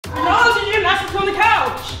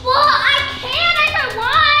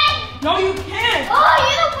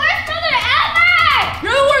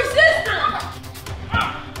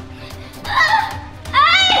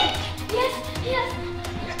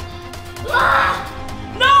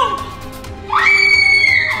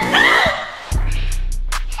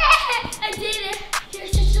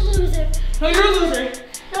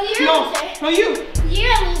you.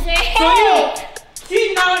 You're a loser. So you.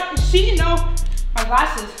 She know my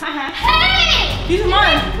glasses. Hey! These are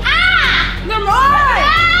mine. Ah! They're mine.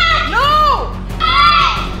 Ah! No.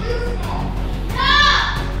 Hey!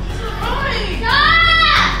 Stop!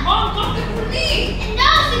 Stop! Mom got it for me. No,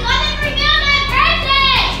 she got it for me on my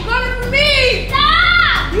birthday. She got it for me.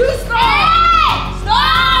 Stop! You stop. Hey!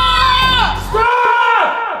 Stop. Stop.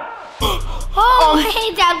 Oh, hey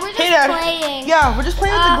Dad, we're just Hey, Dad. playing. Yeah, we're just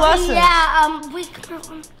playing with the glasses. Yeah, wait,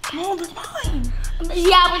 No, they're mine.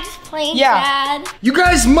 yeah, we're just playing, Yeah. Dad. You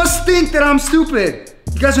guys must think that I'm stupid.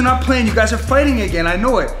 You guys are not playing, you guys are fighting again, I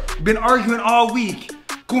know it. You've been arguing all week,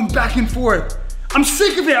 going back and forth. I'm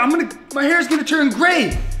sick of it, my hair's gonna turn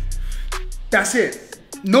gray. That's it.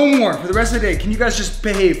 No more for the rest of the day. Can you guys just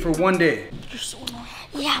behave for one day? You're so annoying.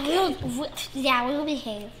 Yeah, we'll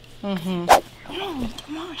behave. Mm-hmm. No,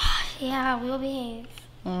 come on. Yeah, we'll behave.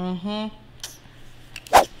 Mm-hmm.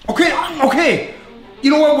 Okay. You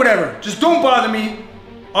know what, whatever. Just don't bother me.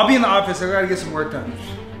 I'll be in the office, I gotta get some work done.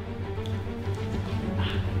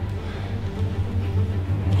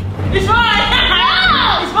 It's mine!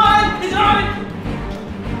 No! It's mine! It's mine!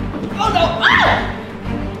 Oh no! Ah!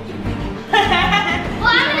 Well,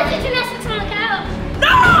 I'm gonna sit your Netflix on the couch.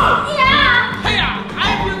 No! Yeah! Hey, I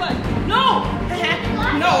feel like no!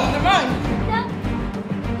 No, they're mine.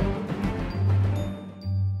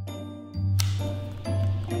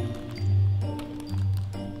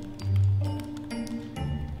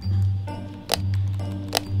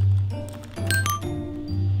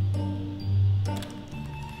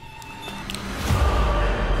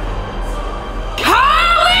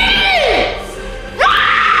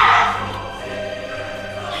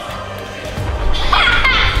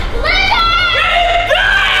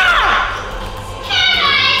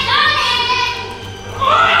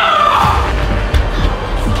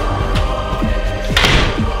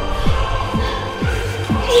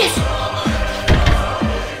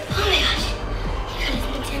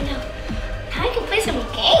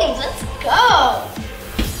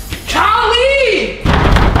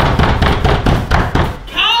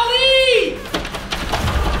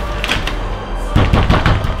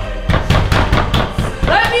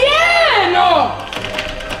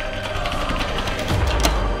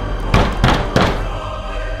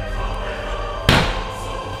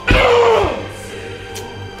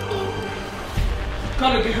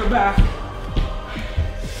 Gotta get her back.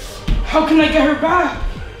 How can I get her back?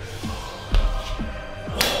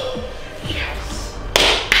 Yes.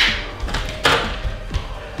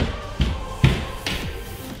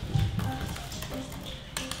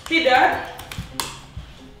 Hey, Dad.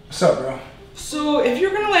 What's up, bro? So, if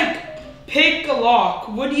you're gonna like pick a lock,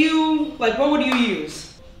 what would you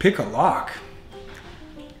use? Pick a lock?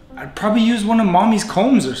 I'd probably use one of Mommy's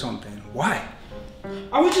combs or something. Why?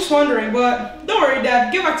 I was just wondering, but don't worry,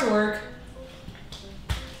 Dad. Get back to work.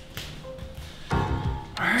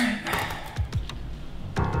 Alright.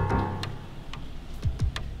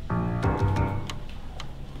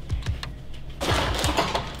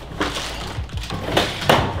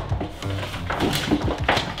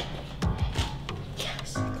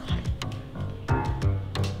 Yes.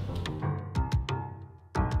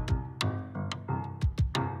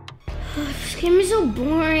 This game is so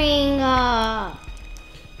boring.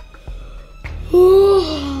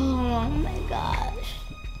 Oh my gosh.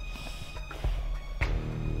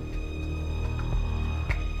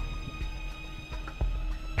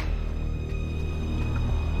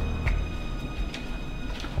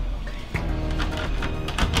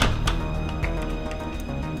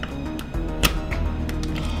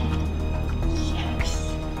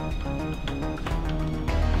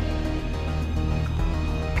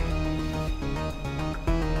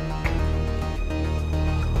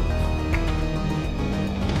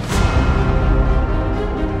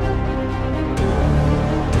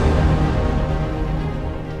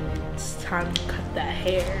 Time to cut that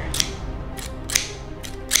hair.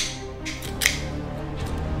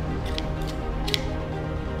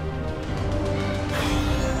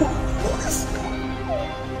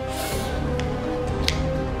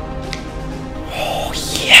 Oh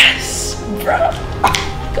yes, bro.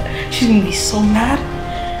 She's gonna be so mad.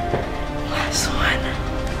 Last one.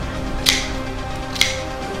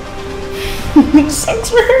 Sucks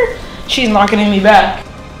for her. She's not getting me back.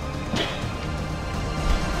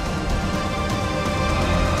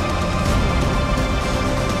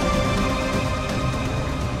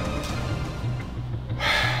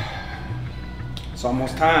 It's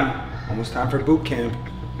almost time. Almost time for boot camp.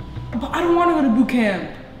 But I don't want to go to boot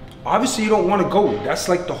camp. Obviously you don't want to go. That's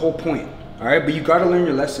like the whole point. Alright, but you gotta learn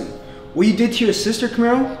your lesson. What you did to your sister,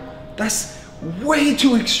 Camaro, that's way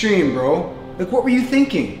too extreme, bro. Like, what were you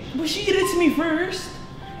thinking? But she did it to me first.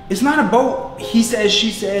 It's not about he said,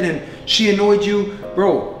 she said, and she annoyed you.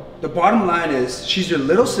 Bro, the bottom line is she's your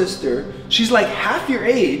little sister. She's like half your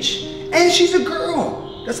age, and she's a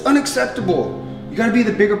girl. That's unacceptable. You gotta be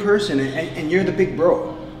the bigger person, and you're the big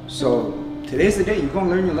bro. So today's the day. You're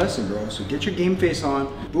gonna learn your lesson, bro. So get your game face on.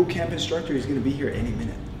 Boot camp instructor is gonna be here any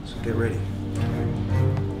minute. So get ready.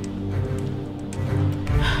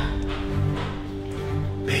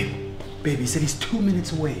 Babe, he said he's 2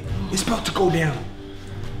 minutes away. It's about to go down.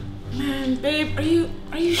 Man, babe,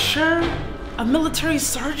 are you sure? A military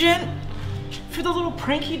sergeant? For the little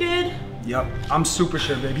prank he did? Yep, I'm super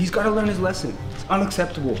sure, babe. He's gotta learn his lesson. It's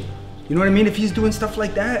unacceptable. You know what I mean? If he's doing stuff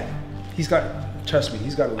like that, he's got, trust me,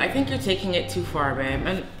 he's gotta learn. I think you're taking it too far, babe.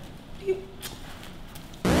 And you're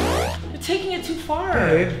taking it too far.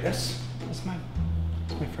 Babe, that's my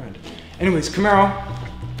friend. Anyways, Camaro,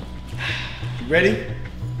 you ready?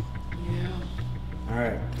 All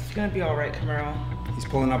right. It's gonna be all right, Camaro. He's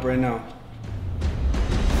pulling up right now.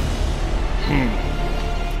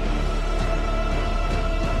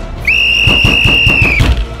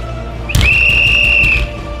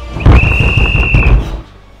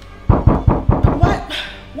 What?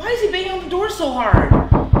 Why is he banging on the door so hard?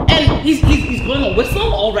 And he's blowing a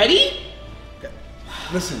whistle already?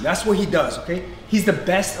 Listen, that's what he does, okay? He's the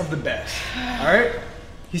best of the best, all right?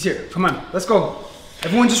 He's here, come on, let's go.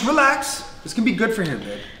 Everyone just relax. This can be good for him,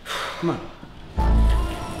 babe. Come on.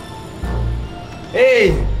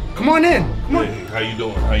 Hey, come on in. Come on. Hey, how you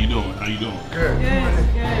doing? How you doing? How you doing? Good.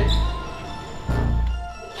 Good.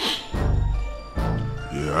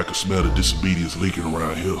 Yeah, I can smell the disobedience leaking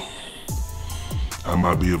around here. I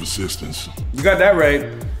might be of assistance. You got that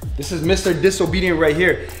right. This is Mr. Disobedient right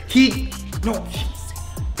here. Babe,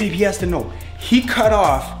 he has to know. He cut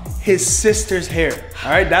off his sister's hair. All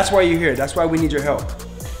right, that's why you're here. That's why we need your help.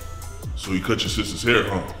 So you cut your sister's hair,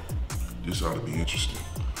 huh? This ought to be interesting.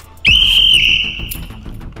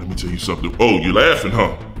 Let me tell you something. Oh, you're laughing,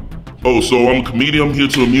 huh? Oh, so I'm a comedian, I'm here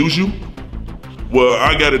to amuse you? Well,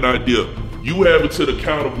 I got an idea. You have it to the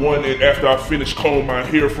count of 1, and after I finish combing my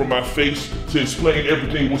hair from my face to explain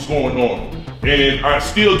everything what's going on. And I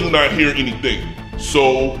still do not hear anything.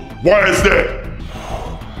 So, why is that?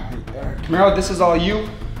 Camaro, this is all you.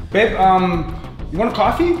 Babe, you want a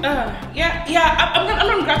coffee? Yeah, I'm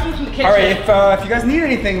gonna grab something from the kitchen. All right, if you guys need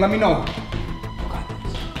anything, let me know.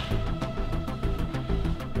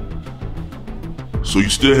 So you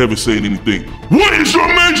still haven't said anything. What is your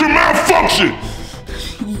major malfunction?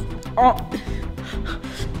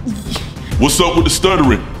 What's up with the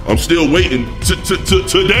stuttering? I'm still waiting.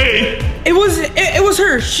 Today? It was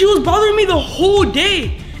her. She was bothering me the whole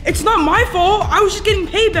day. It's not my fault. I was just getting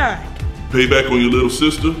payback. Payback on your little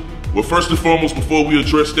sister? Well, first and foremost, before we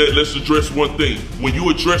address that, let's address one thing. When you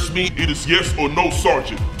address me, it is yes or no,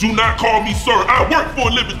 Sergeant. Do not call me sir. I work for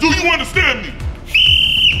a living. Do you understand me?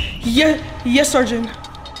 Yes, Sergeant.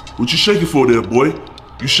 What you shaking for there, boy?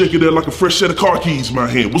 You shaking there like a fresh set of car keys in my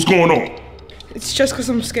hand. What's going on? It's just because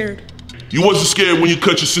I'm scared. You wasn't scared when you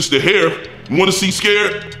cut your sister's hair. You want to see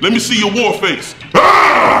scared? Let me see your war face.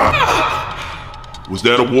 Ah! Was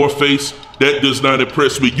that a war face? That does not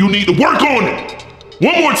impress me. You need to work on it.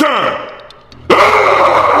 One more time.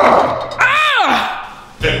 Ah!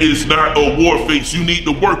 Ah! That is not a war face. You need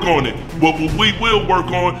to work on it. But what we will work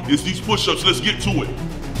on is these push-ups. Let's get to it.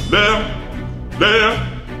 Left,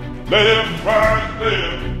 right,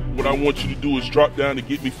 left. What I want you to do is drop down and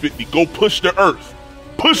get me 50. Go push the earth.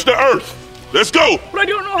 Push the earth. Let's go. But I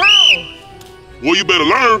don't know how. Well, you better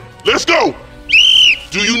learn. Let's go.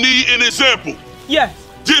 Do you need an example? Yes.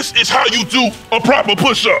 This is how you do a proper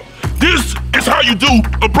push-up. This is how you do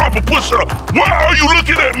a proper push-up. Why are you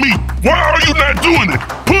looking at me? Why are you not doing it?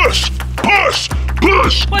 Push, push,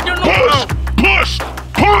 push, But I don't know how. push,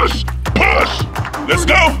 push, push. Let's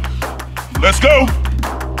go. Let's go.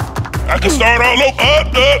 I can start all over.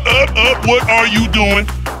 Up. What are you doing?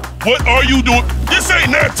 What are you doing? This ain't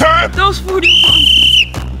nap time. That was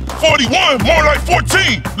 41. 41, more like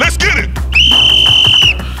 14. Let's get it.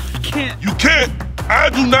 Can't. You can't. I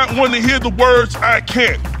do not want to hear the words I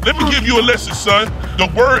can't. Let me give you a lesson, son. The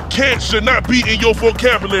word can't should not be in your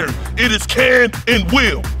vocabulary. It is can and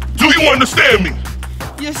will. Do you understand me?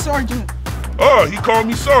 Yes, Sergeant. Oh, he called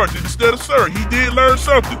me sergeant instead of sir. He did learn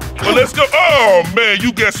something. Well, let's go. Oh, man,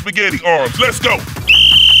 you got spaghetti arms. Let's go.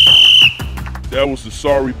 That was the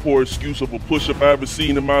sorry, poor excuse of a push-up I ever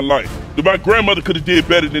seen in my life. My grandmother could have did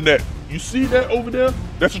better than that. You see that over there?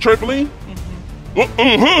 That's a trampoline?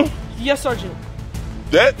 Yes, Sergeant.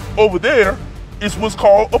 That over there is what's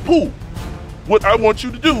called a pool. What I want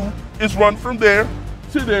you to do is run from there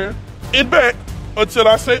to there and back until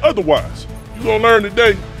I say otherwise. You gonna learn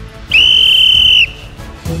today.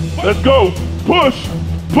 Let's go. Push,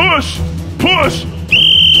 push, push.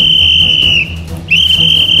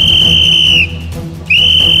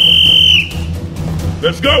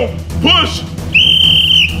 Let's go. Push.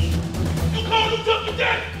 You called him Tucky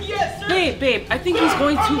Daddy? Yes, sir. Babe, I think he's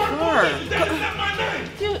going too far. That's not my name.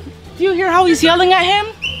 Do you hear how he's yelling at him?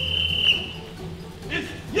 It's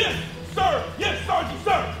yes, sir. Yes, Sergeant,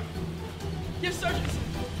 sir. Yes, Sergeant.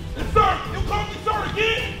 Yes, sir. You called me sir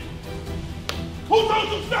again? Who told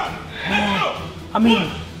you to stop? Let's go. I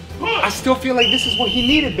mean, Push. I still feel like this is what he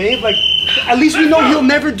needed, babe. Like, at least we know he'll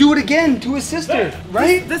never do it again to his sister,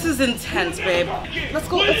 right? This is intense, babe. Let's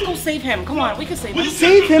go save him. Come on, we can save him.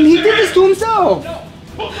 Save him. He did this to himself. You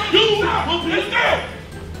stop. Let's go.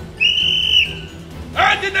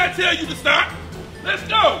 I did not tell you to stop. Let's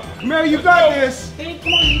go. Mary, you got this. Babe,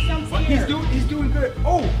 come on, you sound scared. He's doing good.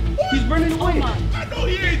 Oh, he's running away. I know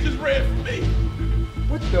he ain't just ran from me.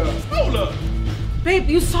 What the? Hold up. Babe,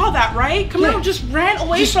 you saw that, right? Camaro just ran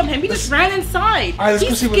away from him. He just ran inside. All right, let's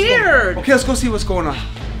go see what's going on. Okay, let's go see what's going on.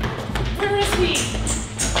 Where is he?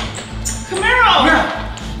 Camaro!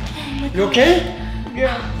 Mary, you okay?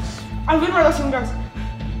 Yeah. I'm gonna write lesson, guys.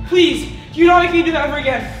 Please, do not make me do that ever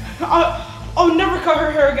again. I'll never cut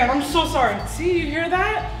her hair again. I'm so sorry. See, you hear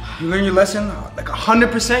that? You learned your lesson like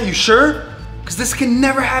 100%? You sure? Because this can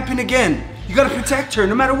never happen again. You gotta protect her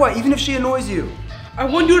no matter what, even if she annoys you. I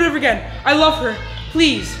won't do it ever again. I love her.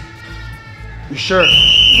 Please. You sure?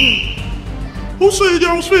 Who said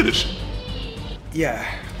y'all was finished? Yeah.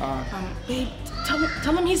 Babe,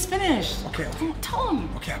 tell him he's finished. Okay. Tell him.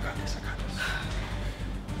 Okay, I got this.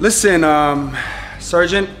 Listen,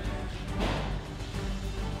 Sergeant.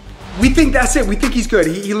 We think that's it. We think he's good.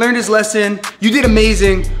 He learned his lesson. You did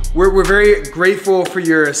amazing. We're very grateful for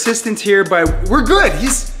your assistance here, but we're good.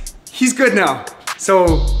 He's good now.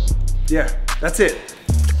 So, yeah, that's it.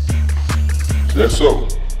 That's so.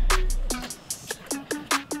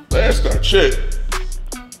 Last I checked.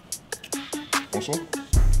 Want some?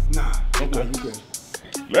 Nah. Okay. You good.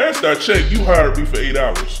 Last I checked, you hired me for 8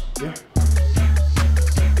 hours. Yeah.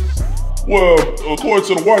 Well, according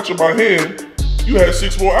to the watch in my hand, you had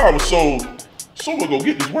 6 more hours, so someone go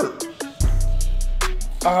get this work.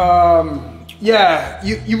 Yeah,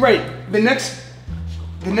 you're right. The next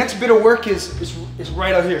bit of work is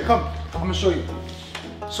right out here. Come, I'm gonna show you.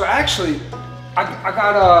 So actually, I got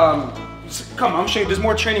come, I'm gonna show you. There's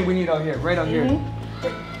more training we need out here, right out here. Wait. All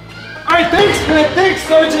right, thanks, man. Thanks,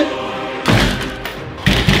 Sergeant.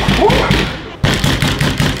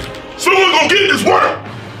 Someone go get this work.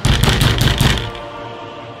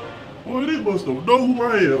 Boy, they must don't know who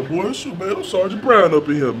I am, boy. Shoot, man, I'm Sergeant Brown up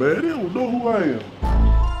in here, man. They don't know who I am.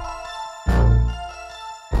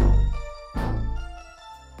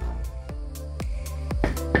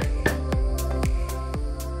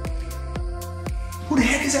 Who the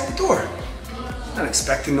heck is at the door? Not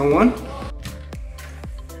expecting no one.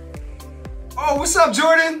 Oh, what's up,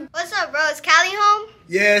 Jordan? What's up, bro? Is Callie home?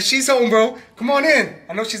 Yeah, she's home, bro. Come on in.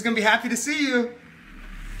 I know she's gonna be happy to see you.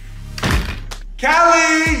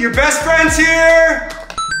 Callie, your best friend's here.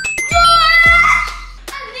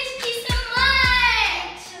 I missed you so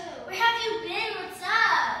much. Where have you been? What's up?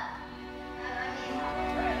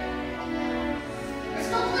 Let's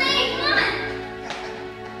go play. Come on.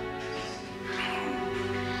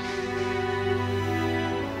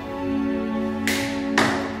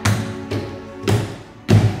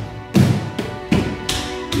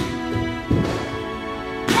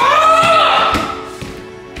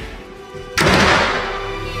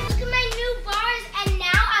 Look at my new bars, and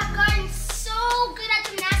now I've gotten so good at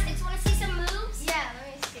gymnastics. Want to see some moves? Yeah, let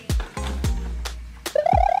me see.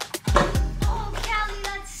 Oh, Callie,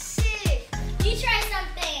 that's sick. You try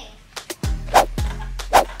something.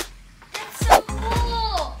 That's so cool.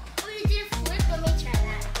 Oh, you did a flip. Let me try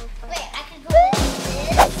that. Wait, I could go like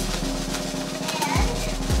this and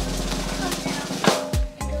come down and go like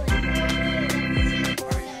this. So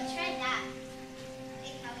try that. Hey,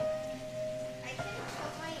 Callie. I can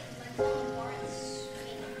put my legs on the bar and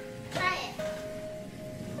swing. Try it.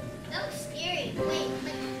 That was scary. Wait,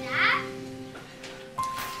 like that?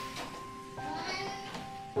 1,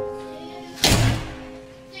 2,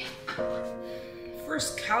 3. First,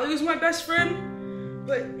 Callie was my best friend,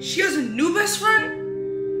 but she has a new best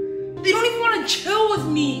friend? They don't even want to chill with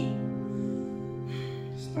me.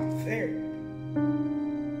 It's not fair.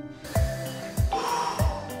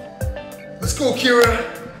 Let's go, Kira.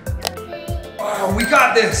 Wow, we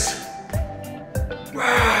got this.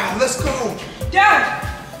 Wow, let's go. Dad!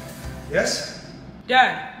 Yes?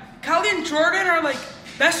 Dad, Callie and Jordan are like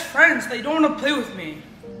best friends. They don't want to play with me.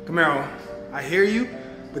 Camaro, I hear you,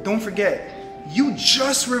 but don't forget, You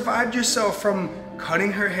just revived yourself from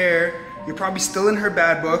cutting her hair. You're probably still in her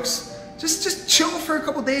bad books. Just chill for a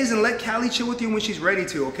couple days and let Callie chill with you when she's ready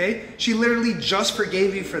to, okay? She literally just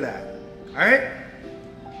forgave you for that. All right?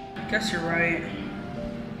 I guess you're right.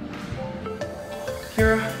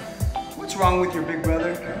 Kira, what's wrong with your big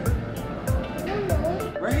brother? I don't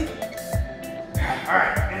know. Ready? All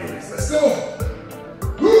right, anyways, let's go.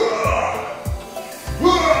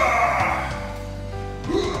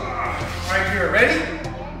 All right, Kira, ready?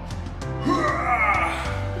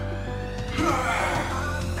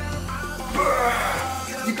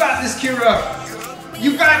 You got this, Kira.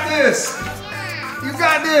 You got this. You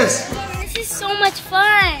got this. This is so much fun.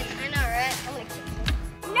 I know, right? I'm gonna kick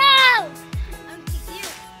you. No! I'm gonna kick you.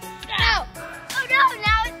 No! Oh no,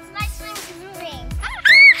 now my swing's moving.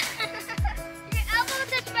 Your elbow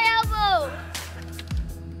touched my elbow.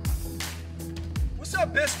 What's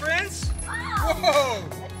up, best friends? Oh, Whoa.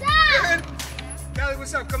 what's up? Good. Callie,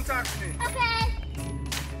 what's up? Come talk to me. Okay.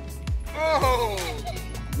 Oh.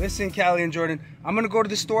 Listen, Callie and Jordan, I'm gonna go to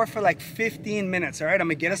the store for like 15 minutes, all right? I'm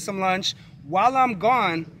gonna get us some lunch. While I'm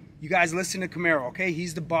gone, you guys listen to Camaro, okay?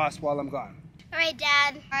 He's the boss while I'm gone. All right,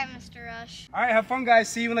 Dad. All right, Mr. Rush. All right, have fun, guys.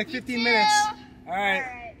 See you in like 15 too. minutes. All right. All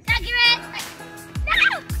right. Talk you right.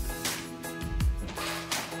 No!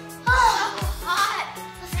 Oh, hot.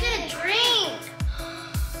 Let's get a drink.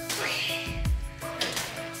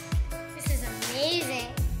 This is amazing.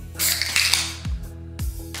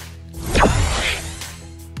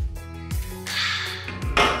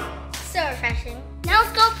 So refreshing. Now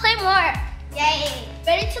let's go play more. Yay.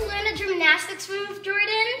 Ready to learn a gymnastics move,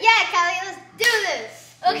 Jordan? Yeah, Callie, let's do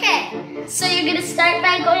this. Okay, so you're gonna start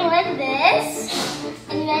by going like this,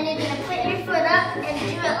 and then you're gonna put your foot up and do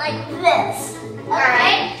it like this. All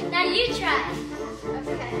right? Now you try.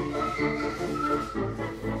 Okay.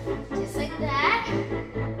 Just like that.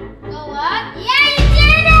 Go up. Yeah, you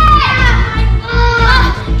did it!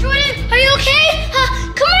 Jordan, are you okay?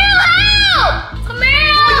 Camaro, help!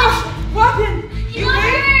 Camaro! What happened? You got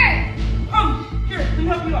hurt! Here, let me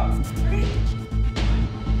help you out. Ready?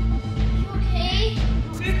 You okay?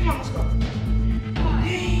 Okay, come on, let's go.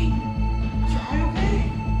 Hey, is your eye okay?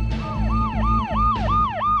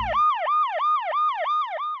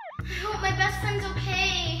 I hope my best friend's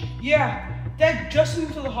okay. Yeah, Dad just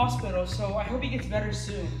moved to the hospital, so I hope he gets better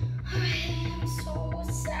soon. I'm so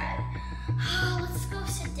sad. Oh, let's go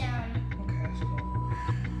sit down. Okay, let's go.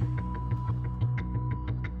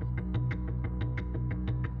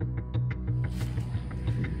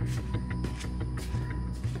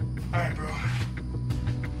 All right, bro.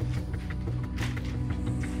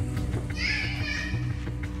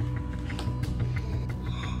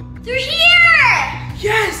 They're here!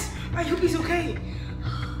 Yes! I hope he's okay.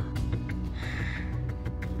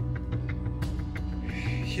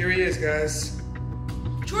 Here he is, guys.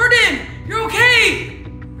 Jordan, you're okay!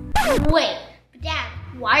 Wait, but Dad,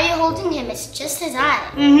 why are you holding him? It's just his eye.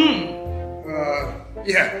 Mm-hmm.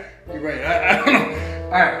 Yeah, you're right. I don't know.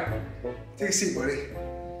 All right, take a seat, buddy.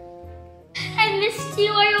 I missed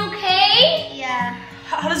you. Are you okay? Yeah,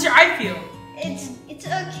 How does your eye feel? it's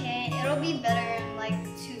okay. It'll be better in like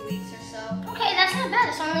 2 weeks or so. Okay, that's not bad.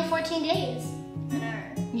 It's only 14 days.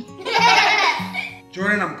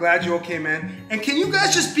 Jordan, I'm glad you're okay, man. And can you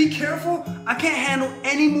guys just be careful? I can't handle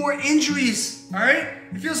any more injuries, all right?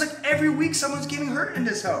 It feels like every week someone's getting hurt in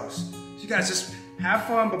this house. So you guys just have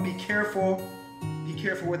fun, but be careful. Be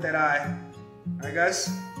careful with that eye. All right, guys?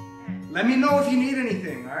 Let me know if you need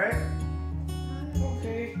anything, all right?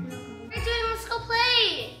 Okay. We're doing. Let's go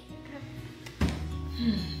play.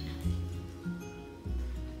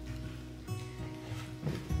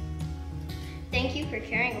 Thank you for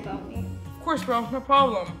caring about me. Of course, bro, no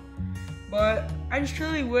problem. But I just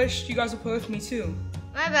truly wish you guys would play with me too.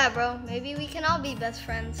 My bad, bro. Maybe we can all be best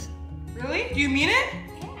friends. Really? Do you mean it?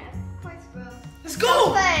 Yeah, of course, bro. Let's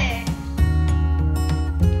go! Play.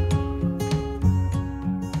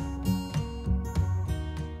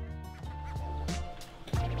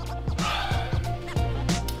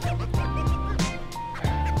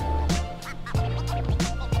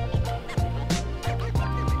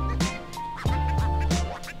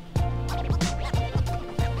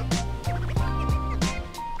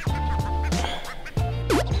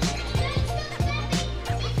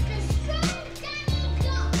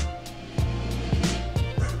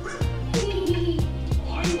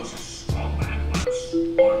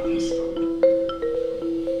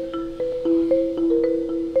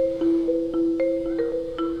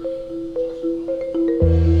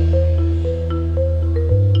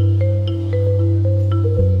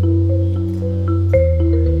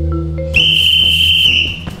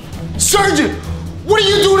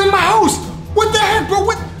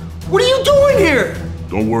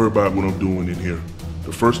 worry about what I'm doing in here.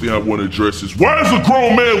 The first thing I want to address is, why is a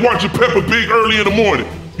grown man watching Peppa Pig early in the morning?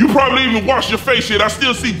 You probably even washed your face yet. I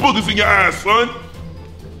still see boogers in your eyes, son.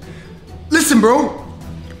 Listen, bro.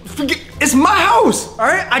 Forget, it's my house, all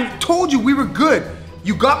right? I told you we were good.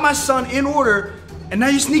 You got my son in order, and now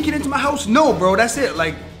you're sneaking into my house? No, bro, that's it.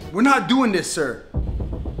 Like, we're not doing this, sir.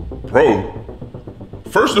 Bro,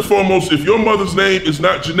 first and foremost, if your mother's name is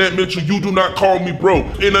not Jeanette Mitchell, you do not call me bro.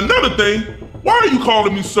 And another thing, why are you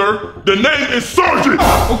calling me sir? The name is Sergeant.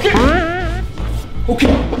 Okay.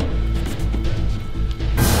 Okay.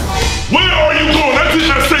 Where are you going? I did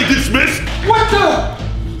not say dismiss. What the?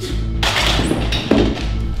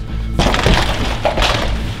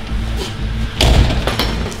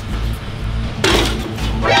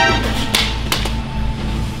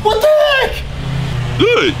 What the heck?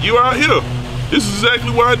 Good, you out here. This is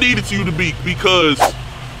exactly where I needed you to be, because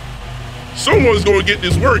someone's gonna get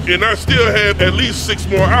this work and I still have at least 6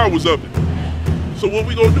 more hours of it. So what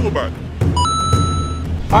we gonna do about it?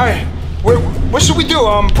 All right, what should we do?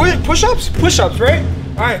 Push-ups? Push-ups, right?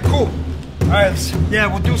 All right, cool. All right, yeah,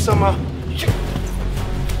 we'll do some,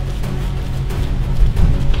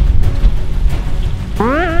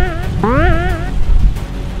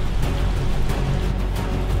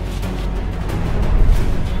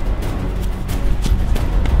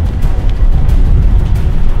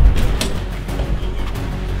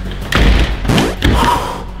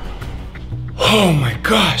 Oh my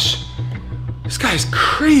gosh, this guy's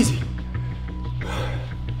crazy.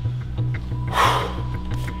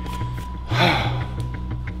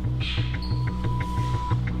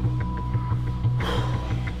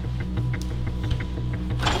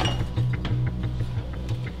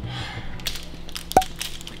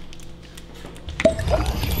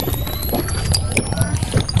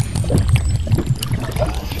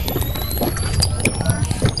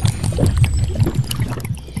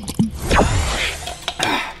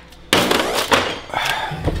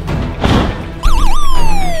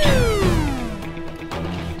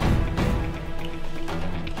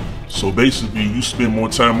 So basically, you spend more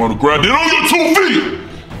time on the ground than on your 2 feet.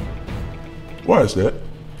 Why is that?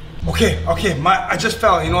 Okay, I just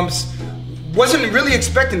fell, you know, wasn't really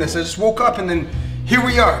expecting this. I just woke up and then here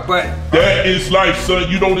we are, but. That is life, son.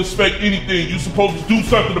 You don't expect anything. You're supposed to do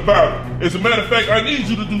something about it. As a matter of fact, I need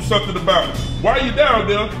you to do something about it. While you're down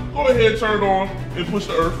there, go ahead, turn on and push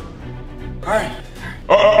the earth. All right.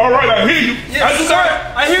 All right, I hear you. Yes,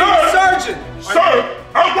 sir. I hear you, Sergeant. Sir,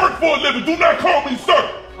 I work for a living. Do not call me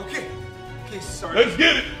sir. Okay, Sergeant. Let's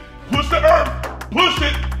get it. Push the earth. Push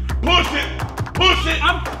it. Push it. Push it.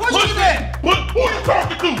 I'm pushing it. Who are you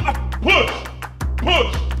talking to? Push.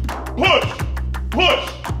 Push. Push. Push.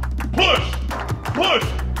 Push. Push.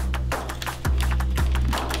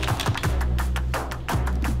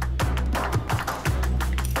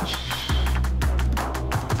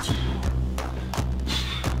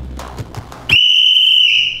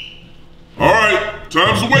 All right,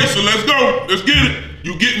 time's wasting. Let's go. Let's get it.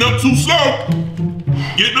 You getting up too slow.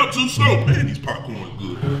 Getting up too slow. Man, these popcorn are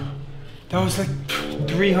good. That was like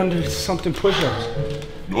 300 something push-ups.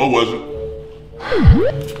 No, it wasn't.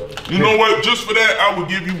 You know what? Just for that, I will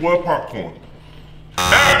give you 1 popcorn.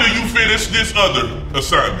 After you finish this other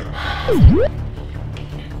assignment.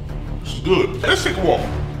 It's good. Let's take a walk.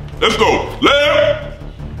 Let's go. Left.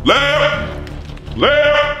 Left.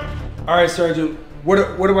 Left. All right, Sergeant. What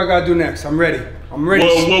do I gotta do next? I'm ready.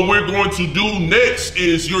 Well, what we're going to do next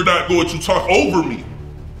is you're not going to talk over me.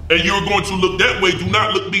 And you're going to look that way. Do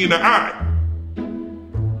not look me in the eye.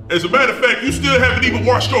 As a matter of fact, you still haven't even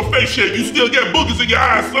washed your face yet. You still got boogers in your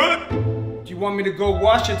eyes, son. Do you want me to go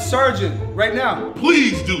wash it, Sergeant, right now?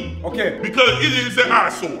 Please do. Okay. Because it is an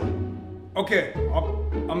eyesore. Okay,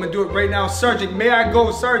 I'm gonna do it right now. Sergeant, may I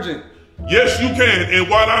go, Sergeant? Yes, you can. And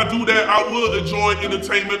while I do that, I will enjoy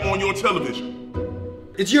entertainment on your television.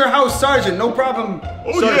 It's your house, Sergeant. No problem.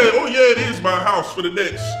 Oh, Sergeant. yeah, it is my house for the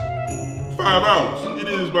next 5 hours. It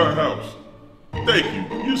is my house. Thank you.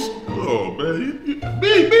 Oh, man. Me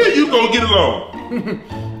and you gonna get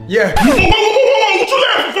along. Yeah. Whoa, what you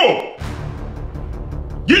laughing for?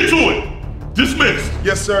 Get to it. Dismissed.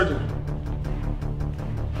 Yes, Sergeant.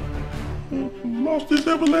 Lost this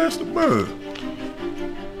everlasting mind.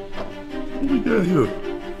 What we got here?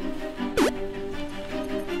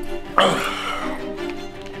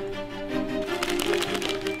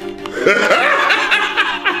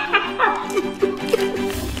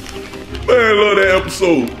 Man, I love that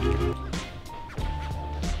episode.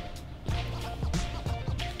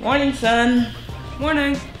 Morning, son.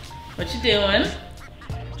 Morning. What you doing?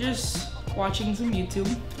 Just watching some YouTube,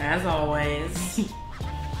 as always.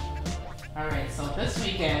 All right, so this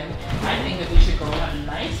weekend, I think that we should go have a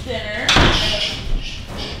nice dinner.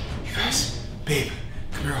 You guys, babe,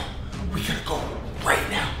 come here. We gotta go right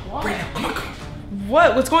now. Why? Right now. Come on, come on.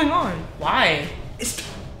 What? What's going on? Why? It's the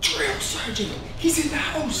drill sergeant. He's in the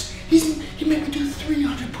house. He made me do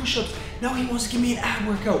 300 push-ups. Now he wants to give me an ab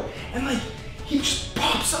workout. And like, he just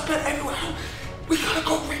pops up at everywhere. We gotta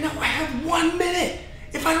go right now. I have 1 minute.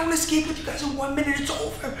 If I don't escape with you guys in 1 minute, it's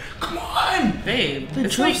over. Come on. Babe, The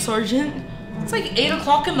it's drill like, sergeant? it's like 8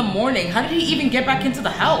 o'clock in the morning. How did he even get back into the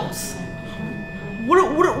house?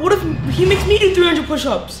 What if he makes me do 300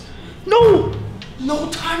 push-ups? No! No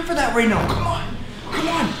time for that right now. Come on. Come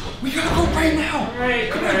on. We gotta go right now. All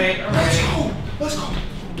right, Come all on. right, all Let's right. go. Let's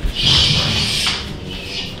go.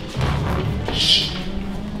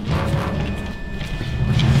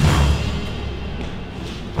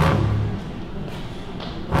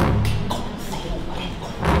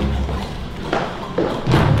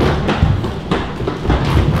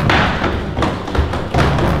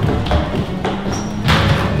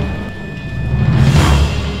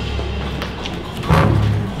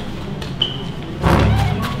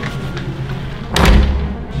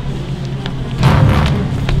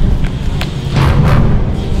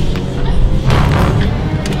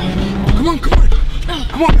 Come on, come on.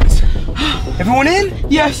 Come on, guys. Everyone in?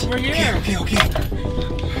 Yes. We're here. Okay.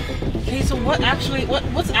 Okay, so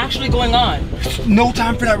what's actually going on? No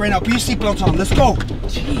time for that right now. Put your seatbelts on. Let's go.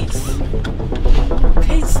 Jeez.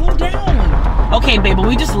 Okay, slow down. Okay, babe, but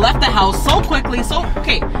we just left the house so quickly. So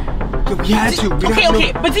okay. We had to. We Okay, had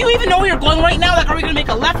okay. But do you even know where you're going right now? Like, are we gonna make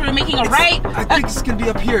a left or are we making a right? I think it's gonna be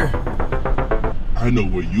up here. I know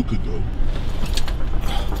where you could go.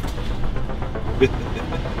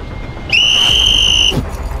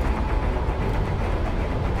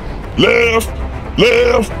 Left,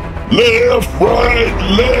 left, left, right,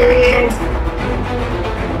 left.